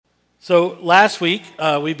So last week,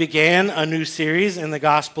 we began a new series in the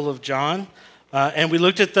Gospel of John, and we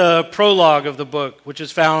looked at the prologue of the book, which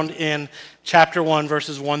is found in chapter 1,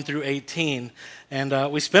 verses 1 through 18.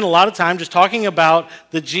 And we spent a lot of time just talking about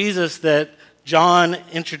the Jesus that John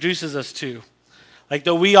introduces us to. Like,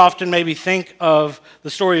 though we often maybe think of the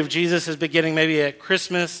story of Jesus as beginning maybe at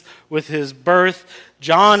Christmas with his birth,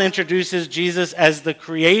 John introduces Jesus as the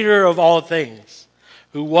creator of all things,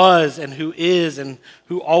 who was and who is and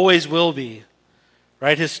who always will be,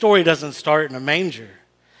 right? His story doesn't start in a manger.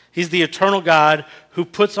 He's the eternal God who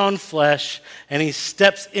puts on flesh, and he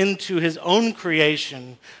steps into his own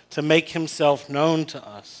creation to make himself known to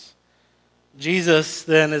us. Jesus,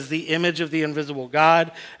 then, is the image of the invisible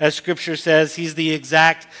God. As Scripture says, he's the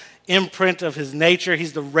exact imprint of his nature.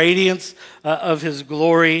 He's the radiance of his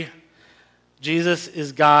glory. Jesus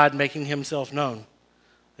is God making himself known.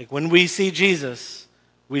 Like, when we see Jesus,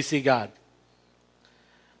 we see God.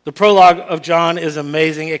 The prologue of John is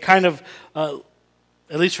amazing. It kind of,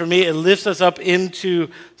 at least for me, it lifts us up into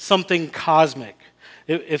something cosmic.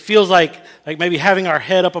 It feels like maybe having our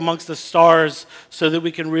head up amongst the stars so that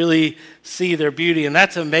we can really see their beauty. And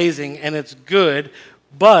that's amazing, and it's good.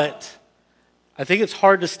 But I think it's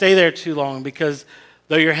hard to stay there too long, because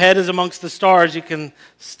though your head is amongst the stars, you can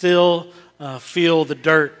still feel the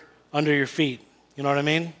dirt under your feet. You know what I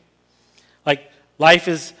mean? Like, life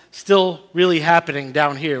is still really happening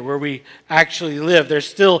down here where we actually live. There's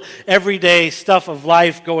still everyday stuff of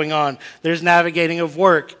life going on. There's navigating of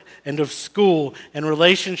work and of school and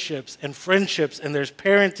relationships and friendships, and there's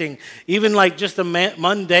parenting, even like just the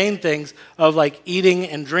mundane things of like eating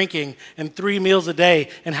and drinking and 3 meals a day,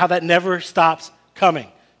 and how that never stops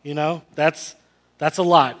coming. You know, that's a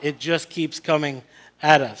lot. It just keeps coming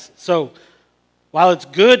at us. So while it's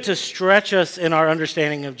good to stretch us in our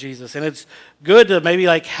understanding of Jesus, and it's good to maybe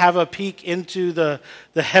like have a peek into the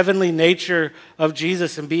heavenly nature of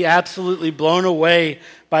Jesus and be absolutely blown away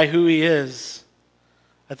by who he is,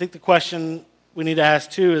 I think the question we need to ask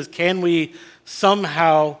too is, can we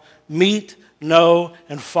somehow meet, know,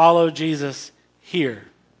 and follow Jesus here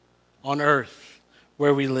on earth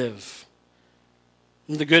where we live?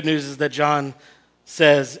 And the good news is that John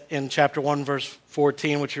says in chapter 1, verse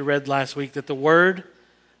 14, which you read last week, that the Word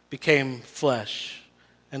became flesh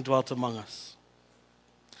and dwelt among us.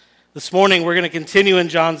 This morning, we're going to continue in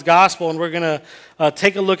John's Gospel, and we're going to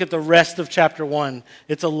take a look at the rest of chapter 1.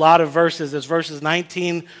 It's a lot of verses. It's verses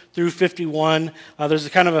 19 through 51. There's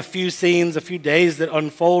kind of a few scenes, a few days that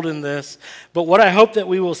unfold in this. But what I hope that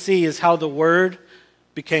we will see is how the Word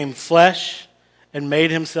became flesh and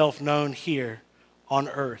made himself known here on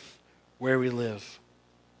earth where we live.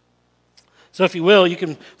 So if you will, you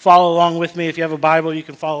can follow along with me. If you have a Bible, you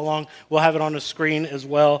can follow along. We'll have it on the screen as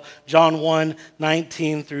well. John 1,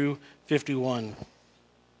 19 through 51.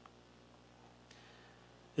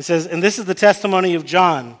 It says, "And this is the testimony of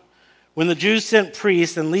John. When the Jews sent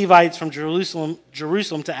priests and Levites from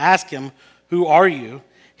Jerusalem to ask him, 'Who are you?'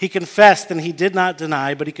 he confessed, and he did not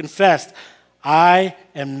deny, but he confessed, 'I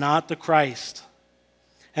am not the Christ.'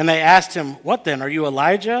 And they asked him, 'What then? Are you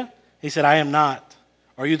Elijah?' He said, 'I am not.'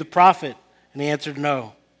 'Are you the prophet?' And he answered,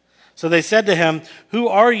 'No.' So they said to him, 'Who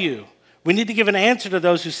are you? We need to give an answer to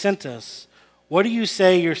those who sent us. What do you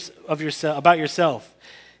say about yourself?'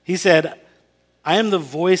 He said, 'I am the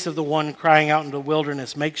voice of the one crying out in the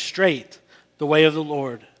wilderness, make straight the way of the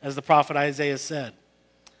Lord, as the prophet Isaiah said.'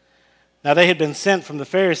 Now they had been sent from the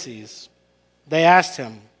Pharisees. They asked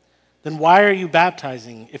him, 'Then why are you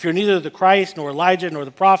baptizing, if you're neither the Christ, nor Elijah, nor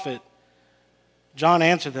the prophet?' John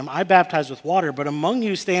answered them, 'I baptize with water, but among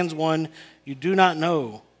you stands one you do not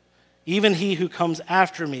know, even he who comes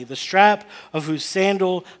after me, the strap of whose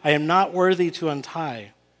sandal I am not worthy to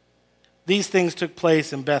untie.' These things took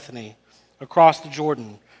place in Bethany, across the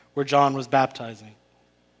Jordan, where John was baptizing.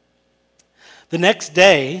 The next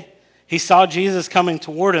day, he saw Jesus coming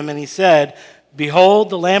toward him, and he said, 'Behold,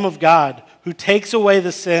 the Lamb of God, who takes away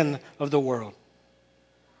the sin of the world.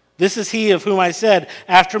 This is he of whom I said,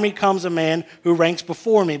 after me comes a man who ranks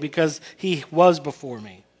before me, because he was before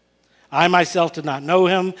me. I myself did not know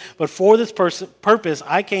him, but for this purpose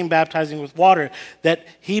I came baptizing with water, that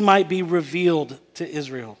he might be revealed to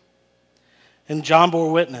Israel.' And John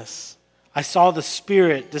bore witness. I saw the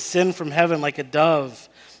Spirit descend from heaven like a dove,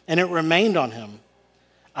 and it remained on him.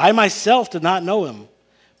 I myself did not know him,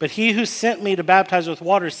 but he who sent me to baptize with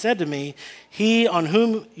water said to me, 'He on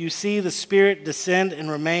whom you see the Spirit descend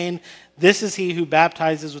and remain, this is he who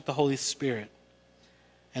baptizes with the Holy Spirit.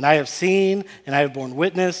 And I have seen and I have borne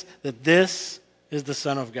witness that this is the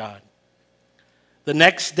Son of God.' The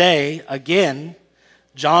next day, again,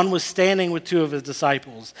 John was standing with two of his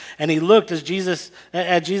disciples, and he looked at Jesus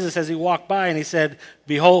as he walked by, and he said,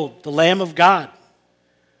 "Behold, the Lamb of God."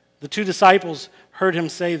 The two disciples heard him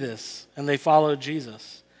say this, and they followed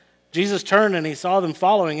Jesus. Jesus turned and he saw them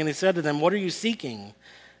following, and he said to them, "What are you seeking?"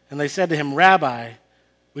 And they said to him, "Rabbi,"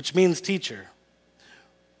 which means teacher,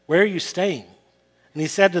 "where are you staying?" And he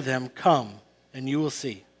said to them, "Come, and you will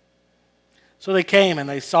see." So they came, and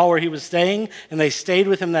they saw where he was staying, and they stayed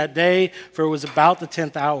with him that day, for it was about the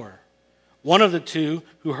 10th hour. One of the two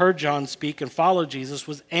who heard John speak and followed Jesus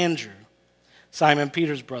was Andrew, Simon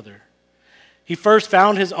Peter's brother. He first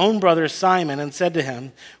found his own brother Simon and said to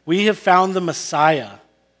him, "We have found the Messiah,"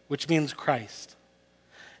 which means Christ.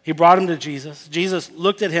 He brought him to Jesus. Jesus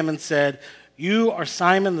looked at him and said, "You are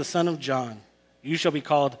Simon the son of John. You shall be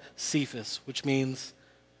called Cephas," which means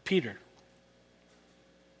Peter.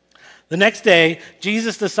 The next day,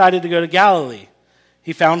 Jesus decided to go to Galilee.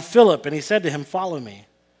 He found Philip, and he said to him, "Follow me."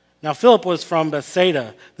 Now Philip was from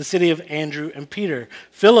Bethsaida, the city of Andrew and Peter.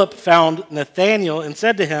 Philip found Nathaniel and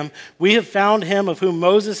said to him, "We have found him of whom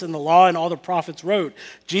Moses and the law and all the prophets wrote,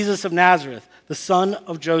 Jesus of Nazareth, the son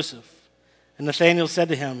of Joseph." And Nathanael said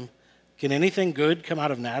to him, "Can anything good come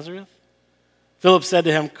out of Nazareth?" Philip said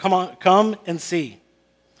to him, "Come and see."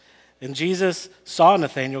 And Jesus saw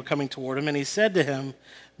Nathanael coming toward him, and he said to him,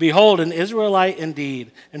 "Behold, an Israelite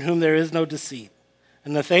indeed, in whom there is no deceit."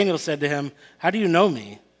 And Nathanael said to him, "How do you know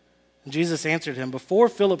me?" And Jesus answered him, "Before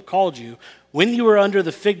Philip called you, when you were under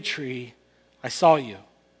the fig tree, I saw you."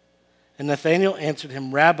 And Nathanael answered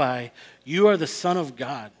him, "Rabbi, you are the Son of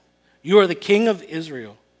God. You are the King of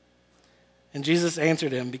Israel." And Jesus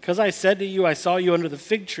answered him, "Because I said to you, I saw you under the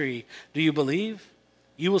fig tree, do you believe?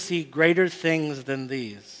 You will see greater things than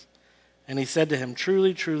these." And he said to him,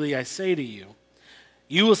 "Truly, truly, I say to you,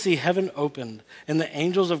 you will see heaven opened and the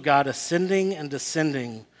angels of God ascending and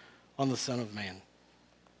descending on the Son of Man."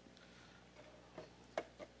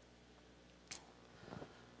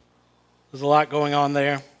 There's a lot going on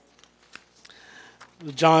there.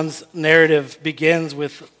 John's narrative begins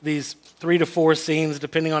with these 3 to 4 scenes,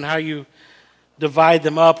 depending on how you divide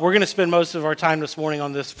them up. We're going to spend most of our time this morning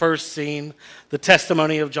on this first scene, the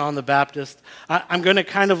testimony of John the Baptist. I'm going to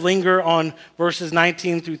kind of linger on verses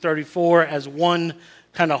 19 through 34 as one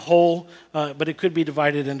kind of whole, but it could be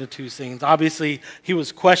divided into 2 scenes. Obviously, he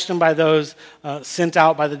was questioned by those sent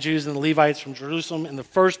out by the Jews and the Levites from Jerusalem in the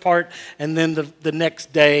first part, and then the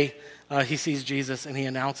next day he sees Jesus and he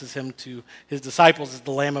announces him to his disciples as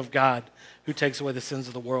the Lamb of God who takes away the sins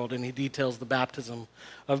of the world, and he details the baptism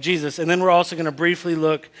of Jesus. And then we're also going to briefly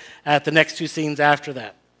look at the next 2 scenes after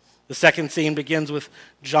that. The second scene begins with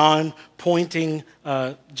John pointing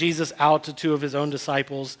Jesus out to 2 of his own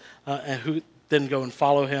disciples, who then go and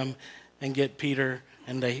follow him and get Peter,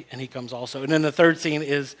 and he comes also. And then the third scene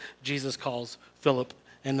is Jesus calls Philip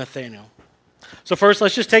and Nathanael. So first,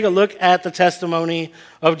 let's just take a look at the testimony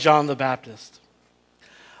of John the Baptist.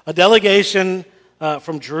 A delegation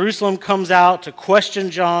from Jerusalem comes out to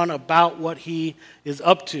question John about what he is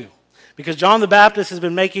up to, because John the Baptist has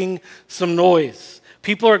been making some noise.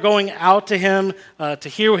 People are going out to him to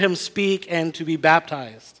hear him speak and to be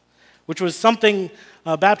baptized, which was something,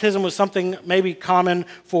 baptism was something maybe common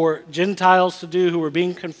for Gentiles to do who were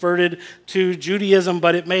being converted to Judaism,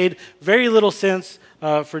 but it made very little sense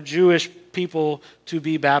for Jewish people to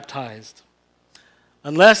be baptized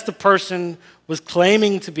unless the person was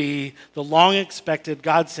claiming to be the long-expected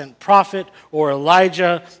God-sent prophet or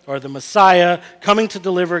Elijah or the Messiah coming to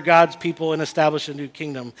deliver God's people and establish a new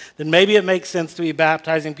kingdom. Then maybe it makes sense to be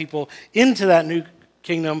baptizing people into that new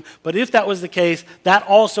kingdom. But if that was the case, that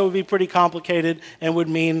also would be pretty complicated and would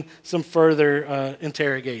mean some further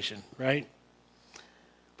interrogation, right?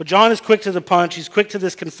 But John is quick to the punch. He's quick to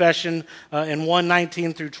this confession. In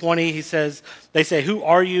 1:19 through 20, they say, "Who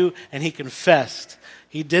are you?" And he confessed.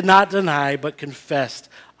 He did not deny, but confessed,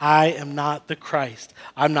 "I am not the Christ.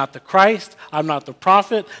 I'm not the Christ. I'm not the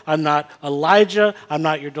prophet. I'm not Elijah. I'm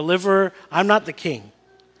not your deliverer. I'm not the king."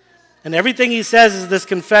 And everything he says is this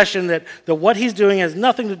confession that what he's doing has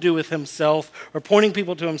nothing to do with himself or pointing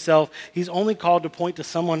people to himself. He's only called to point to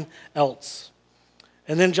someone else.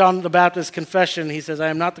 And then John the Baptist's confession, he says, "I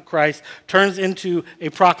am not the Christ," turns into a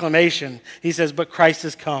proclamation. He says, "But Christ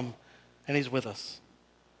has come, and he's with us."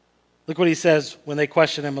 Look what he says when they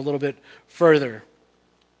question him a little bit further.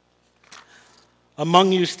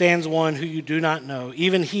 "Among you stands one who you do not know,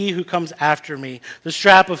 even he who comes after me, the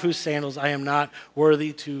strap of whose sandals I am not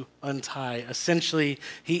worthy to untie." Essentially,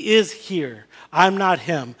 he is here. I'm not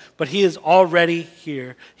him, but he is already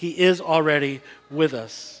here. He is already with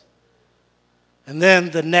us. And then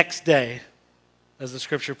the next day, as the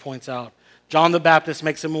scripture points out, John the Baptist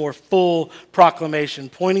makes a more full proclamation,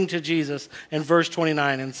 pointing to Jesus in verse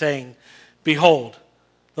 29 and saying, "Behold,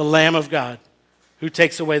 the Lamb of God, who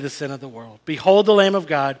takes away the sin of the world." Behold the Lamb of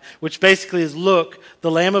God, which basically is, look,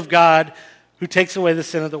 the Lamb of God who takes away the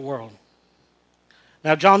sin of the world.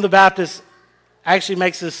 Now, John the Baptist actually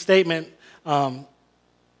makes this statement,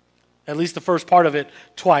 at least the first part of it,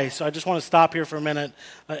 twice. So I just want to stop here for a minute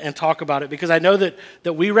and talk about it, because I know that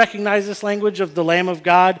we recognize this language of the Lamb of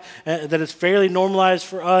God, that it's fairly normalized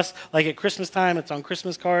for us. Like at Christmas time, it's on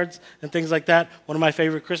Christmas cards and things like that. One of my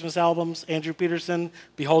favorite Christmas albums, Andrew Peterson,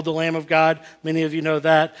 Behold the Lamb of God. Many of you know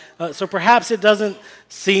that. So perhaps it doesn't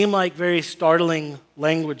seem like very startling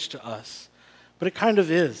language to us, but it kind of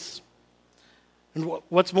is. And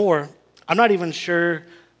what's more, I'm not even sure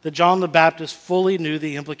that John the Baptist fully knew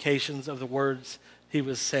the implications of the words he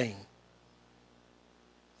was saying.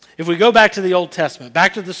 If we go back to the Old Testament,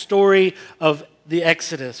 back to the story of the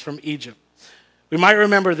Exodus from Egypt, we might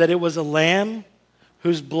remember that it was a lamb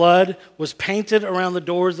whose blood was painted around the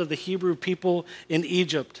doors of the Hebrew people in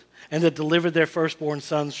Egypt and that delivered their firstborn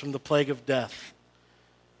sons from the plague of death.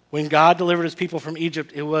 When God delivered his people from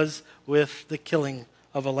Egypt, it was with the killing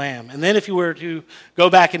of a lamb. And then if you were to go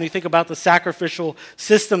back and you think about the sacrificial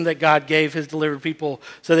system that God gave his delivered people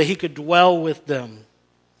so that he could dwell with them,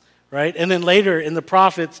 right? And then later in the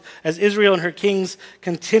prophets, as Israel and her kings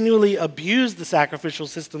continually abused the sacrificial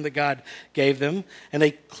system that God gave them, and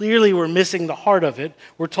they clearly were missing the heart of it,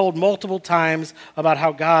 we're told multiple times about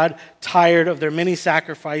how God tired of their many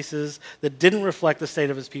sacrifices that didn't reflect the state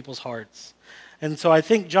of his people's hearts. And so I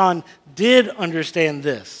think John did understand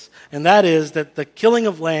this, and that is that the killing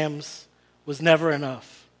of lambs was never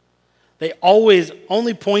enough. They always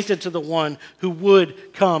only pointed to the one who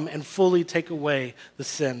would come and fully take away the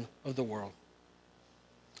sin of the world.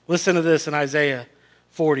 Listen to this in Isaiah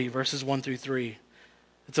 40, verses 1 through 3.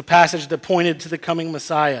 It's a passage that pointed to the coming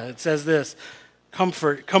Messiah. It says this,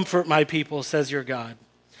 "Comfort, comfort my people, says your God.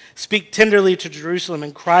 Speak tenderly to Jerusalem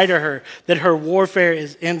and cry to her that her warfare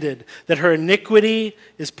is ended, that her iniquity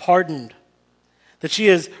is pardoned, that she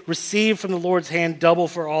has received from the Lord's hand double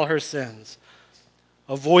for all her sins."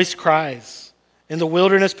 A voice cries, "In the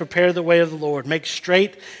wilderness prepare the way of the Lord. Make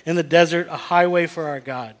straight in the desert a highway for our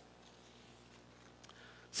God."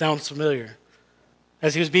 Sounds familiar.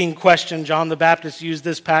 As he was being questioned, John the Baptist used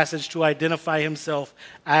this passage to identify himself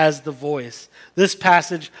as the voice. This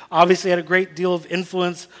passage obviously had a great deal of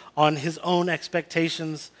influence on his own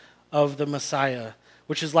expectations of the Messiah,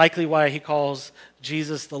 which is likely why he calls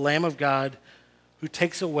Jesus the Lamb of God who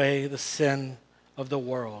takes away the sin of the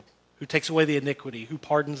world, who takes away the iniquity, who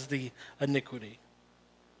pardons the iniquity.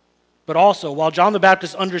 But also, while John the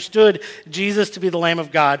Baptist understood Jesus to be the Lamb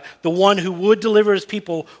of God, the one who would deliver his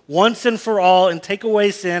people once and for all and take away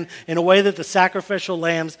sin in a way that the sacrificial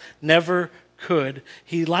lambs never could,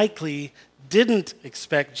 he likely didn't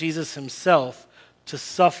expect Jesus himself to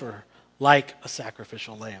suffer like a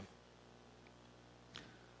sacrificial lamb.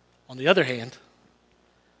 On the other hand,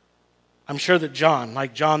 I'm sure that John,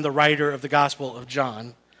 like John, the writer of the Gospel of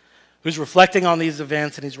John, who's reflecting on these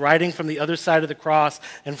events and he's writing from the other side of the cross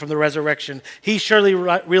and from the resurrection, he surely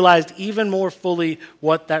realized even more fully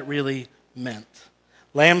what that really meant.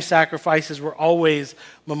 Lamb sacrifices were always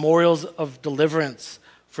memorials of deliverance,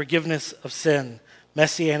 forgiveness of sin,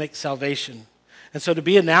 messianic salvation. And so to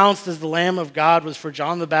be announced as the Lamb of God was for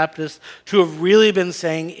John the Baptist to have really been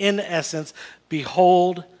saying, in essence,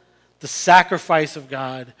 "Behold the sacrifice of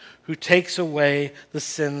God who takes away the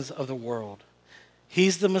sins of the world."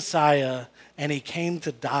 He's the Messiah, and he came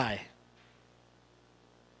to die.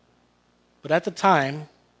 But at the time,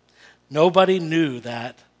 nobody knew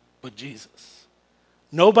that but Jesus.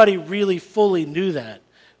 Nobody really fully knew that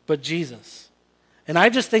but Jesus. And I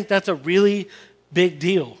just think that's a really big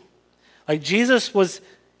deal. Like, Jesus was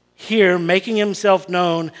here making himself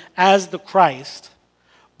known as the Christ,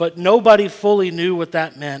 but nobody fully knew what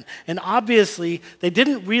that meant. And obviously, they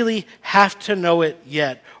didn't really have to know it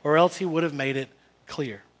yet, or else he would have made it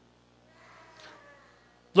clear.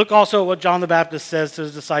 Look also at what John the Baptist says to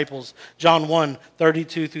his disciples, John 1,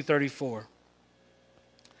 32 through 34.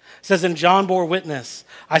 It says, "And John bore witness,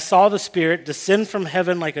 I saw the Spirit descend from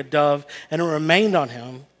heaven like a dove, and it remained on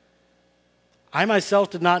him. I myself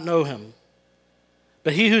did not know him.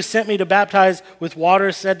 But he who sent me to baptize with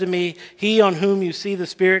water said to me, He on whom you see the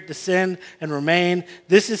Spirit descend and remain,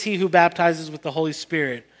 this is he who baptizes with the Holy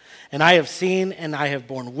Spirit. And I have seen and I have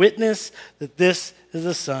borne witness that this is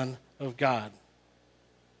the Son of God."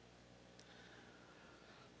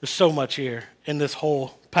 There's so much here in this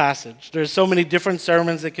whole passage. There's so many different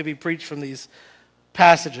sermons that could be preached from these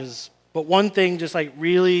passages. But one thing just like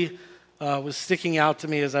really was sticking out to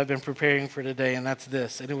me as I've been preparing for today, and that's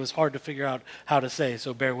this. And it was hard to figure out how to say,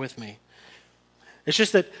 so bear with me. It's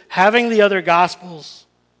just that having the other Gospels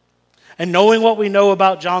and knowing what we know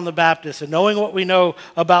about John the Baptist and knowing what we know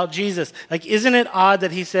about Jesus, like, isn't it odd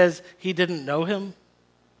that he says he didn't know him?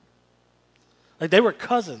 Like, they were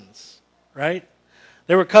cousins, right?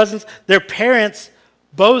 They were cousins. Their parents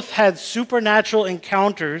both had supernatural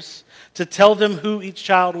encounters to tell them who each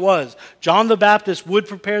child was. John the Baptist would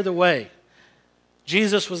prepare the way.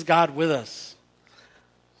 Jesus was God with us.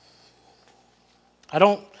 I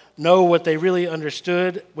don't know what they really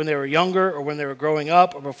understood when they were younger or when they were growing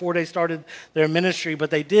up or before they started their ministry,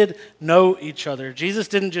 but they did know each other. Jesus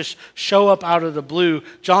didn't just show up out of the blue.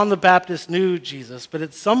 John the Baptist knew Jesus, but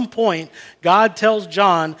at some point, God tells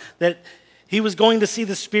John that he was going to see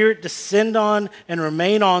the Spirit descend on and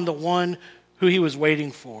remain on the one who he was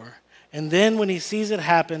waiting for. And then when he sees it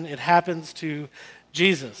happens to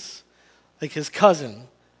Jesus, like his cousin,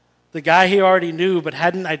 the guy he already knew but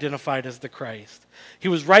hadn't identified as the Christ. He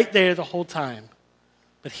was right there the whole time,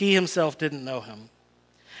 but he himself didn't know him.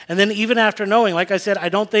 And then even after knowing, like I said, I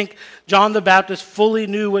don't think John the Baptist fully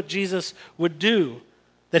knew what Jesus would do,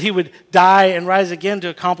 that he would die and rise again to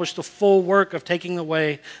accomplish the full work of taking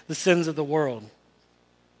away the sins of the world.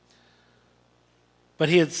 But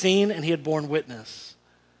he had seen and he had borne witness.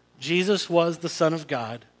 Jesus was the Son of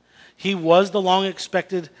God. He was the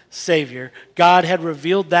long-expected Savior. God had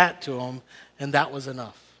revealed that to him, and that was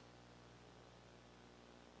enough.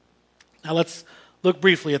 Now let's look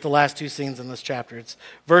briefly at the last two scenes in this chapter. It's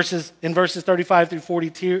verses 35 through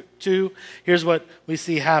 42. Here's what we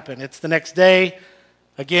see happen. It's the next day.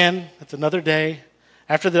 Again, it's another day.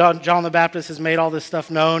 After John the Baptist has made all this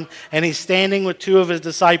stuff known, and he's standing with two of his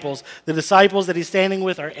disciples. The disciples that he's standing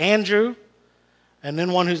with are Andrew, and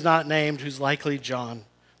then one who's not named, who's likely John,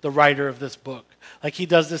 the writer of this book. Like, he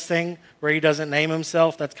does this thing where he doesn't name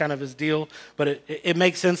himself. That's kind of his deal. But it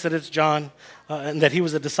makes sense that it's John and that he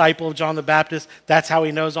was a disciple of John the Baptist. That's how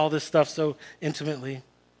he knows all this stuff so intimately.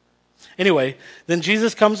 Anyway, then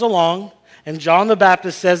Jesus comes along, and John the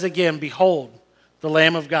Baptist says again, "Behold, the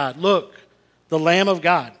Lamb of God." Look, the Lamb of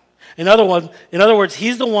God. In other words,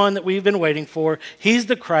 he's the one that we've been waiting for. He's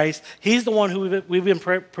the Christ. He's the one who we've been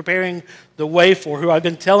preparing the way for, who I've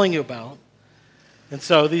been telling you about. And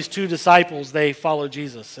so these two disciples, they follow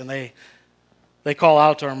Jesus, and they call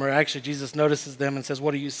out to him, or actually Jesus notices them and says,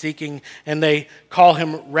 "What are you seeking?" And they call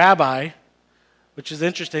him Rabbi, which is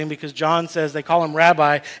interesting because John says they call him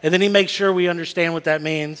Rabbi, and then he makes sure we understand what that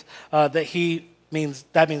means, that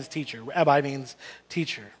means teacher. Rabbi means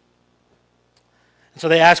teacher. And so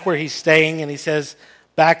they ask where he's staying, and he says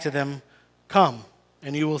back to them, "Come,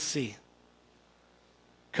 and you will see."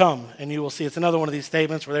 Come, and you will see. It's another one of these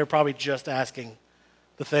statements where they're probably just asking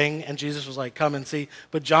the thing, and Jesus was like, "Come and see."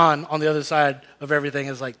 But John, on the other side of everything,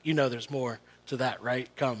 is like, there's more to that, right?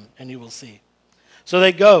 Come, and you will see. So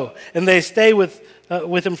they go, and they stay with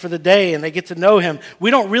him for the day, and they get to know him.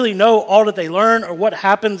 We don't really know all that they learn or what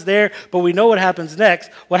happens there, but we know what happens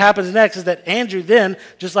next. What happens next is that Andrew then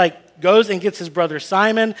just goes and gets his brother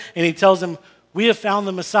Simon, and he tells him, "We have found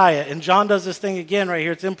the Messiah." And John does this thing again right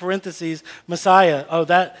here. It's in parentheses, Messiah. Oh,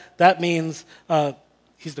 that means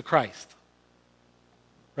he's the Christ.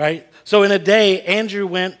 Right? So in a day, Andrew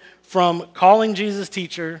went from calling Jesus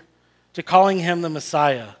teacher to calling him the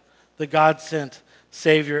Messiah, the God-sent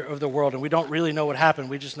Savior of the world. And we don't really know what happened.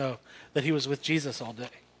 We just know that he was with Jesus all day.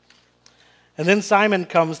 And then Simon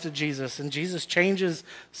comes to Jesus, and Jesus changes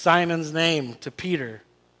Simon's name to Peter.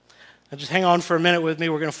 Now just hang on for a minute with me.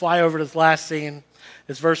 We're going to fly over to this last scene.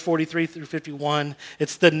 It's verse 43 through 51.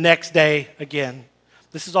 It's the next day again.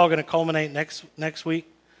 This is all going to culminate next week.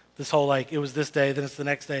 This whole it was this day, then it's the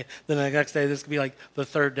next day, then the next day. This could be the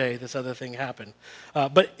third day this other thing happened.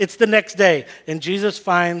 But it's the next day, and Jesus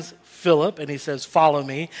finds Philip, and he says, "Follow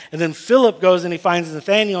me." And then Philip goes and he finds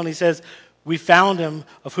Nathaniel, and he says, "We found him,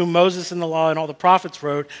 of whom Moses in the law and all the prophets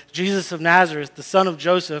wrote, Jesus of Nazareth, the son of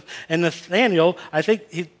Joseph." And Nathaniel, I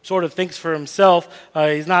think he sort of thinks for himself.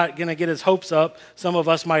 He's not going to get his hopes up. Some of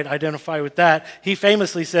us might identify with that. He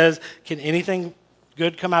famously says, "Can anything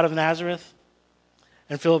good come out of Nazareth?"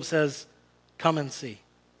 And Philip says, "Come and see."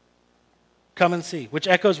 Come and see, which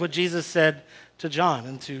echoes what Jesus said to John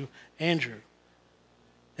and to Andrew.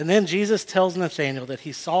 And then Jesus tells Nathaniel that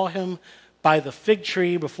he saw him by the fig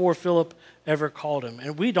tree before Philip ever called him.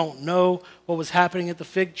 And we don't know what was happening at the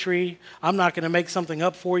fig tree. I'm not going to make something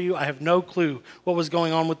up for you. I have no clue what was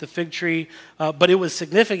going on with the fig tree, but it was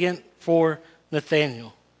significant for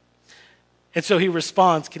Nathaniel. And so he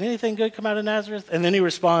responds, "Can anything good come out of Nazareth?" And then he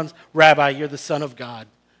responds, "Rabbi, you're the Son of God.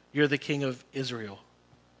 You're the King of Israel."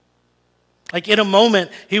 Like in a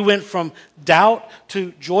moment, he went from doubt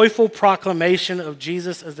to joyful proclamation of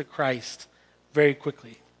Jesus as the Christ very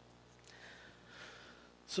quickly.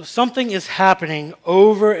 So something is happening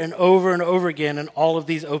over and over and over again in all of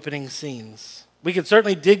these opening scenes. We could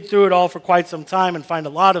certainly dig through it all for quite some time and find a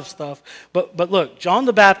lot of stuff. But look, John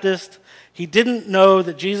the Baptist, he didn't know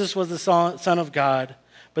that Jesus was the Son of God,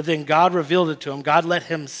 but then God revealed it to him. God let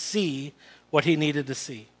him see what he needed to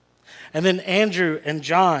see. And then Andrew and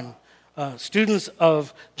John, students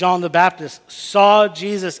of John the Baptist, saw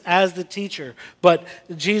Jesus as the teacher, but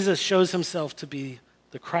Jesus shows himself to be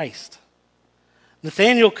the Christ.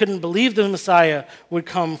 Nathaniel couldn't believe the Messiah would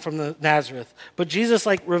come from Nazareth, but Jesus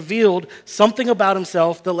revealed something about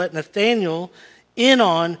himself that let Nathaniel in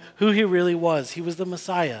on who he really was. He was the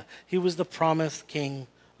Messiah. He was the promised king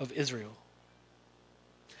of Israel.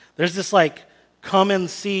 There's this come and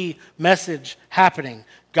see message happening.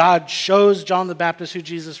 God shows John the Baptist who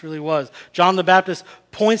Jesus really was. John the Baptist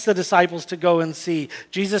points the disciples to go and see.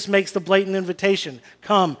 Jesus makes the blatant invitation,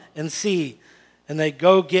 come and see. And they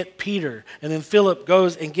go get Peter. And then Philip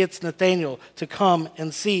goes and gets Nathaniel to come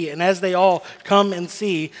and see. And as they all come and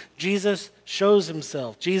see, Jesus shows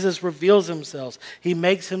himself. Jesus reveals himself. He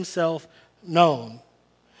makes himself known.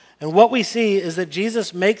 And what we see is that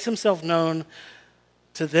Jesus makes himself known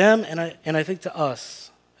to them and I think to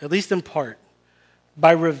us, at least in part,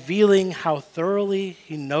 by revealing how thoroughly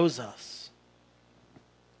he knows us.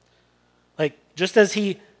 Just as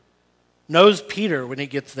he knows Peter when he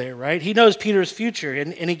gets there, right? He knows Peter's future,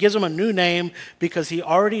 and he gives him a new name because he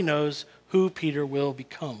already knows who Peter will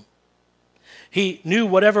become. He knew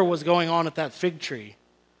whatever was going on at that fig tree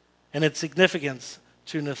and its significance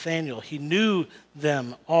to Nathaniel. He knew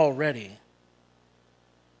them already.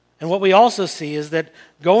 And what we also see is that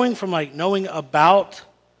going from knowing about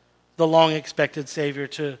the long-expected Savior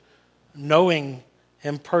to knowing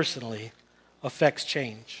him personally affects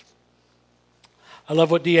change. I love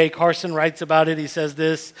what D.A. Carson writes about it. He says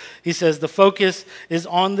this. He says, the focus is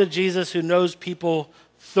on the Jesus who knows people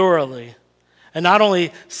thoroughly and not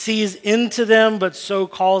only sees into them, but so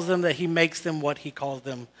calls them that he makes them what he calls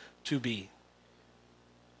them to be.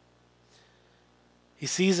 He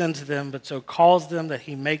sees into them, but so calls them that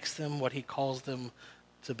he makes them what he calls them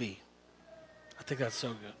to be. I think that's so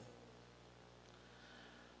good.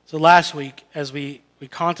 So last week, as we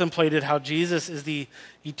contemplated how Jesus is the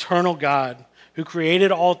eternal God who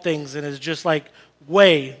created all things and is just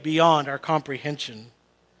way beyond our comprehension,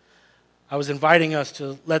 I was inviting us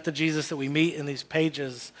to let the Jesus that we meet in these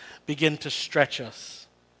pages begin to stretch us.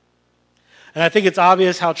 And I think it's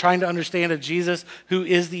obvious how trying to understand a Jesus who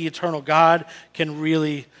is the eternal God can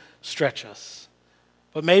really stretch us.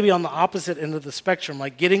 But maybe on the opposite end of the spectrum,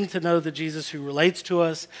 getting to know the Jesus who relates to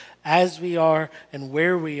us as we are and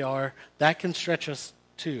where we are, that can stretch us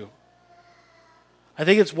too. I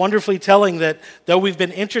think it's wonderfully telling that though we've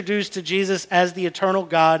been introduced to Jesus as the eternal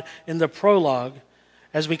God in the prologue,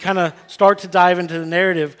 as we kind of start to dive into the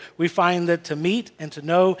narrative, we find that to meet and to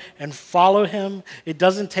know and follow him, it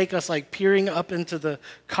doesn't take us peering up into the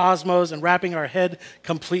cosmos and wrapping our head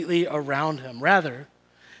completely around him. Rather,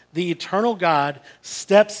 the eternal God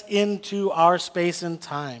steps into our space and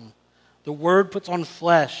time. The Word puts on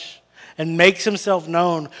flesh and makes himself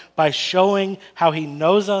known by showing how he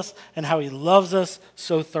knows us and how he loves us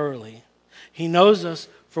so thoroughly. He knows us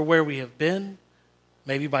for where we have been,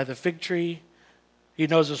 maybe by the fig tree. He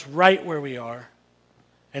knows us right where we are,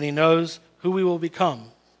 and he knows who we will become.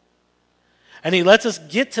 And he lets us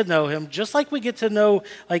get to know him just like we get to know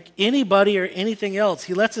anybody or anything else.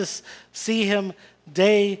 He lets us see him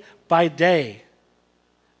day by day.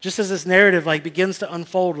 Just as this narrative begins to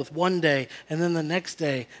unfold with one day, and then the next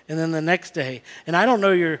day, and then the next day. And I don't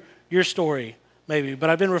know your story, maybe, but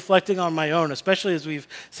I've been reflecting on my own, especially as we've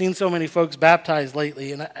seen so many folks baptized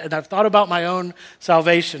lately. And I've thought about my own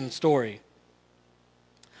salvation story.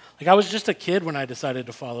 I was just a kid when I decided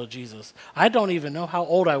to follow Jesus. I don't even know how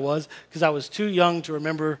old I was because I was too young to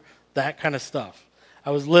remember that kind of stuff.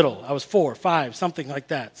 I was little. I was 4, 5, something like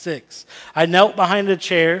that, 6. I knelt behind a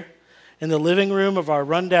chair in the living room of our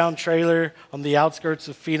rundown trailer on the outskirts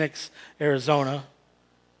of Phoenix, Arizona.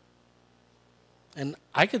 And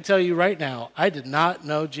I can tell you right now, I did not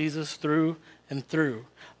know Jesus through and through.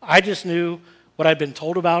 I just knew what I'd been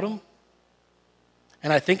told about him.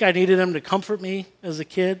 And I think I needed him to comfort me as a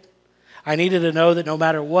kid. I needed to know that no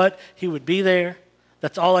matter what, he would be there.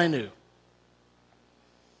 That's all I knew.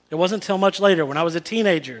 It wasn't until much later, when I was a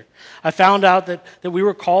teenager, I found out that we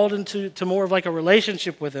were called into more of a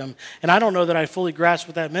relationship with him. And I don't know that I fully grasped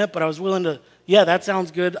what that meant, but I was willing to, yeah, that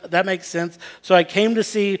sounds good. That makes sense. So I came to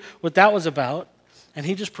see what that was about. And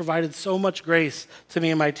he just provided so much grace to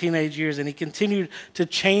me in my teenage years, and he continued to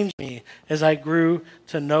change me as I grew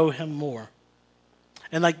to know him more.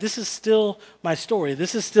 And this is still my story.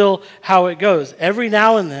 This is still how it goes. Every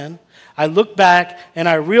now and then, I look back and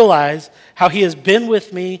I realize how he has been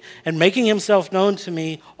with me and making himself known to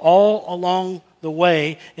me all along the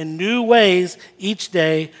way in new ways each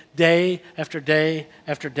day, day after day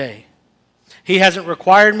after day. He hasn't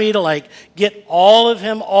required me to get all of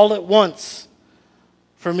him all at once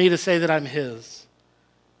for me to say that I'm his.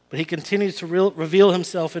 But he continues to reveal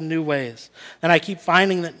himself in new ways. And I keep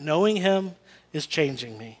finding that knowing him is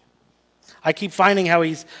changing me. I keep finding how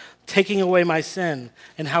he's taking away my sin,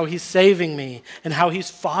 and how he's saving me, and how he's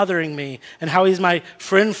fathering me, and how he's my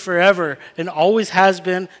friend forever, and always has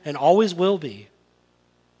been, and always will be.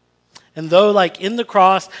 And though in the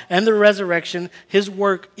cross and the resurrection, his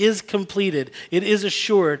work is completed, it is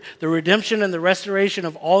assured, the redemption and the restoration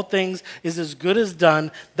of all things is as good as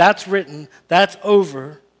done, that's written, that's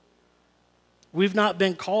over, we've not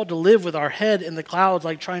been called to live with our head in the clouds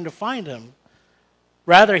trying to find him.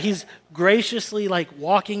 Rather, he's graciously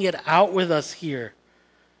walking it out with us here,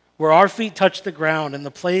 where our feet touch the ground in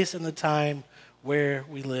the place and the time where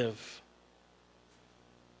we live.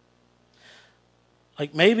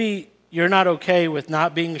 Maybe you're not okay with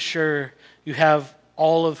not being sure you have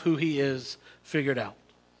all of who he is figured out.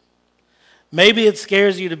 Maybe it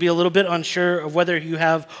scares you to be a little bit unsure of whether you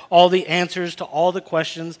have all the answers to all the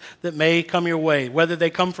questions that may come your way, whether they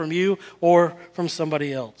come from you or from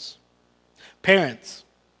somebody else. Parents,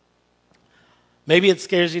 maybe it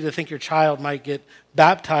scares you to think your child might get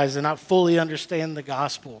baptized and not fully understand the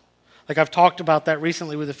gospel. I've talked about that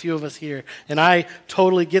recently with a few of us here, and I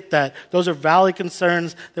totally get that. Those are valid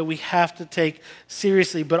concerns that we have to take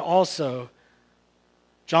seriously, but also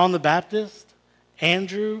John the Baptist,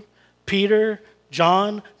 Andrew, Peter,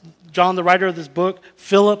 John the writer of this book,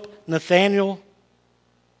 Philip, Nathaniel,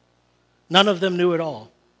 none of them knew it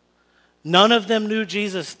all. None of them knew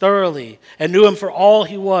Jesus thoroughly and knew him for all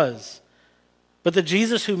he was. But the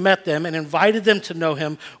Jesus who met them and invited them to know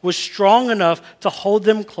him was strong enough to hold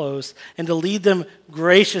them close and to lead them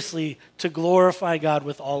graciously to glorify God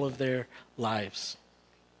with all of their lives.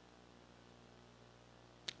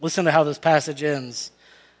 Listen to how this passage ends.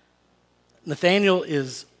 Nathaniel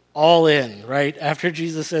is all in, right? After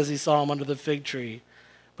Jesus says he saw him under the fig tree.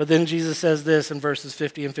 But then Jesus says this in verses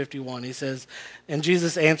 50 and 51. He says, and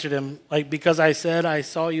Jesus answered him, because I said I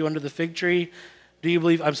saw you under the fig tree, do you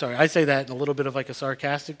believe? I'm sorry, I say that in a little bit of a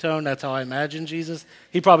sarcastic tone. That's how I imagine Jesus.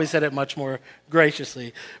 He probably said it much more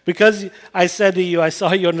graciously. Because I said to you, I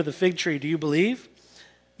saw you under the fig tree, do you believe?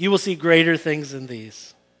 You will see greater things than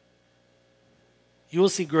these. You will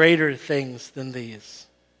see greater things than these.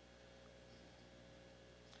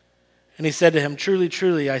 And he said to him, truly,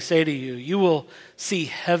 truly, I say to you, you will see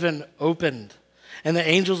heaven opened and the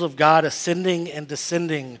angels of God ascending and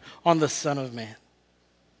descending on the Son of Man.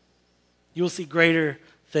 You will see greater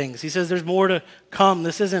things. He says there's more to come.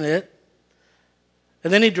 This isn't it.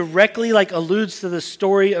 And then he directly alludes to the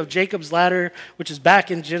story of Jacob's ladder, which is back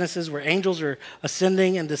in Genesis, where angels are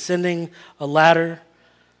ascending and descending a ladder.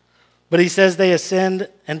 But he says they ascend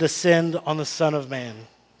and descend on the Son of Man.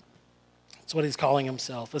 That's what he's calling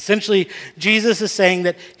himself. Essentially, Jesus is saying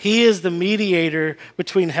that he is the mediator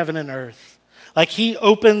between heaven and earth. He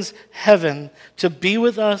opens heaven to be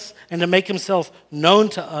with us and to make himself known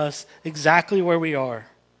to us exactly where we are.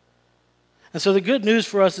 And so the good news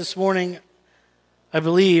for us this morning, I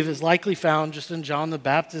believe, is likely found just in John the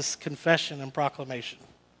Baptist's confession and proclamation.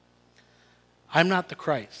 I'm not the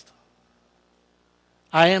Christ.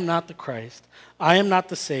 I am not the Christ. I am not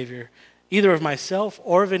the Savior, either of myself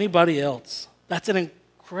or of anybody else. That's an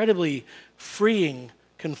incredibly freeing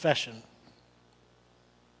confession.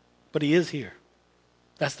 But he is here.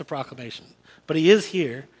 That's the proclamation. But he is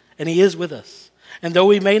here, and he is with us. And though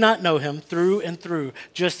we may not know him through and through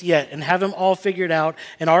just yet and have him all figured out,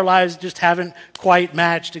 and our lives just haven't quite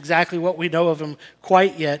matched exactly what we know of him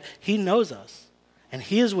quite yet, he knows us, and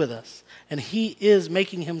he is with us, and he is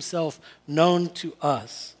making himself known to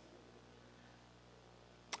us.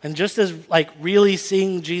 And just as really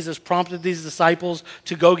seeing Jesus prompted these disciples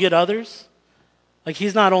to go get others,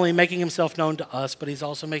 he's not only making himself known to us, but he's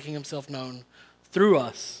also making himself known through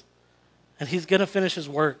us. And he's going to finish his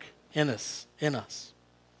work in us. And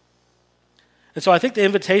so I think the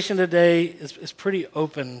invitation today is pretty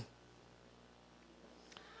open.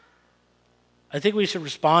 I think we should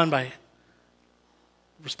respond by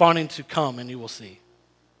responding to come and you will see.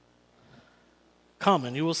 Come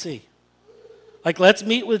and you will see. Like, let's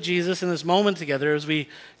meet with Jesus in this moment together as we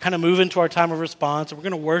kind of move into our time of response. And we're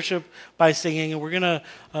going to worship by singing, and we're going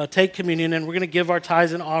to take communion, and we're going to give our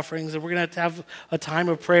tithes and offerings, and we're going to have a time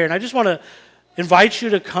of prayer. And I just want to invite you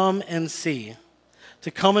to come and see, to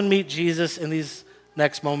come and meet Jesus in these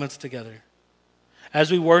next moments together. As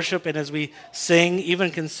we worship and as we sing, even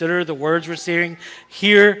consider the words we're singing,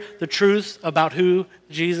 hear the truth about who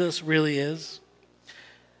Jesus really is.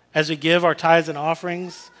 As we give our tithes and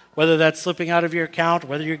offerings, whether that's slipping out of your account,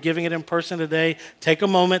 whether you're giving it in person today, take a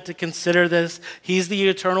moment to consider this. He's the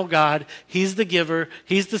eternal God. He's the giver.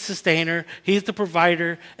 He's the sustainer. He's the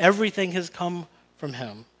provider. Everything has come from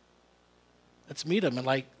him. Let's meet him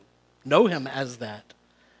and know him as that.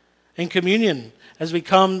 In communion, as we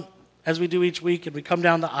come, as we do each week, and we come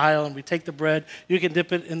down the aisle and we take the bread, you can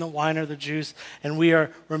dip it in the wine or the juice, and we are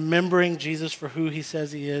remembering Jesus for who he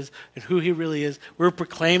says he is and who he really is. We're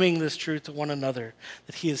proclaiming this truth to one another,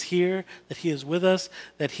 that he is here, that he is with us,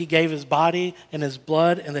 that he gave his body and his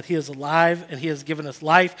blood, and that he is alive and he has given us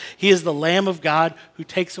life. He is the Lamb of God who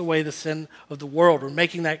takes away the sin of the world. We're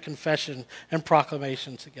making that confession and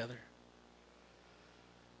proclamation together.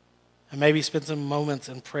 And maybe spend some moments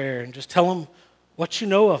in prayer and just tell him what you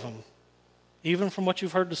know of him, even from what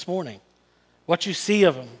you've heard this morning, what you see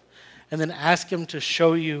of him, and then ask him to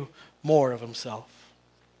show you more of himself.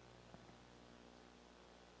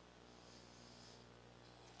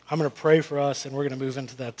 I'm going to pray for us, and we're going to move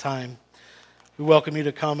into that time. We welcome you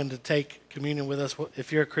to come and to take communion with us.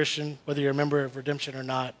 If you're a Christian, whether you're a member of Redemption or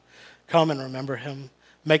not, come and remember him.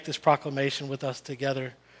 Make this proclamation with us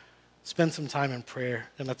together. Spend some time in prayer,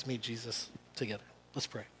 and let's meet Jesus together. Let's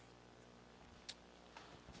pray.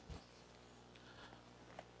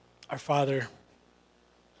 Our Father,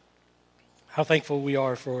 how thankful we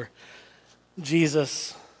are for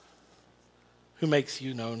Jesus who makes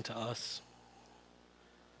you known to us.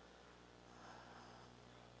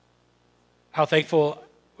 How thankful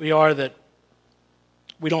we are that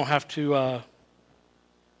we don't have to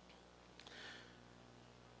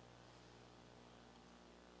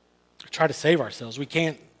try to save ourselves. We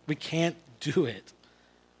can't do it.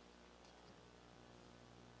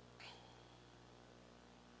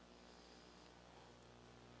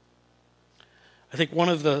 I think one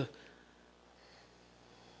of the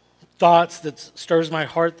thoughts that stirs my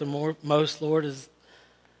heart the most, Lord, is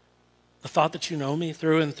the thought that you know me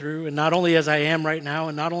through and through, and not only as I am right now,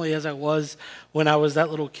 and not only as I was when I was that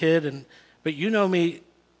little kid, but you know me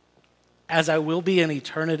as I will be in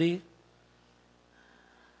eternity.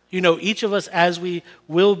 You know each of us as we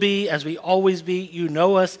will be, as we always be. You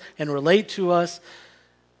know us and relate to us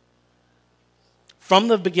from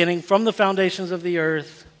the beginning, from the foundations of the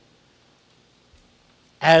earth,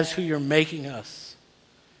 as who you're making us.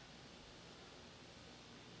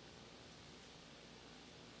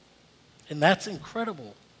 And that's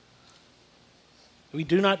incredible. We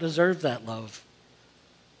do not deserve that love.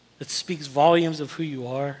 It speaks volumes of who you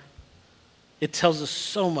are. It tells us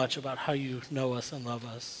so much about how you know us and love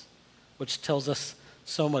us, which tells us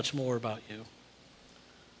so much more about you.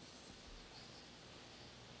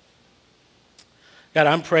 God,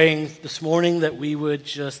 I'm praying this morning that we would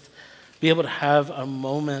just be able to have a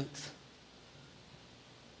moment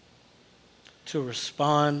to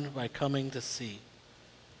respond by coming to see.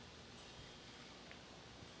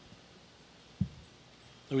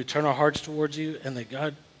 That we turn our hearts towards you, and that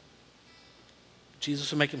God,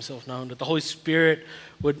 Jesus would make himself known, that the Holy Spirit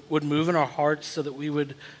would move in our hearts so that we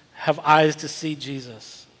would have eyes to see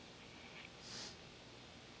Jesus.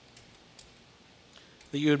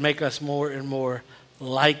 That you would make us more and more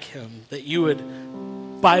like him. That you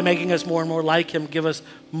would, by making us more and more like him, give us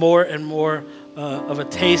more and more of a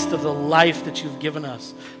taste of the life that you've given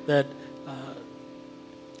us. That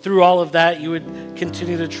through all of that, you would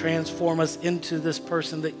continue to transform us into this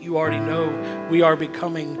person that you already know we are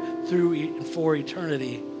becoming through and for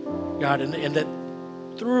eternity, God. And that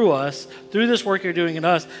through us, through this work you're doing in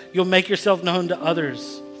us, you'll make yourself known to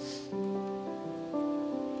others.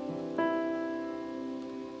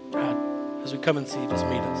 God, as we come and see, just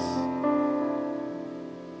meet us.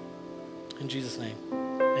 In Jesus' name.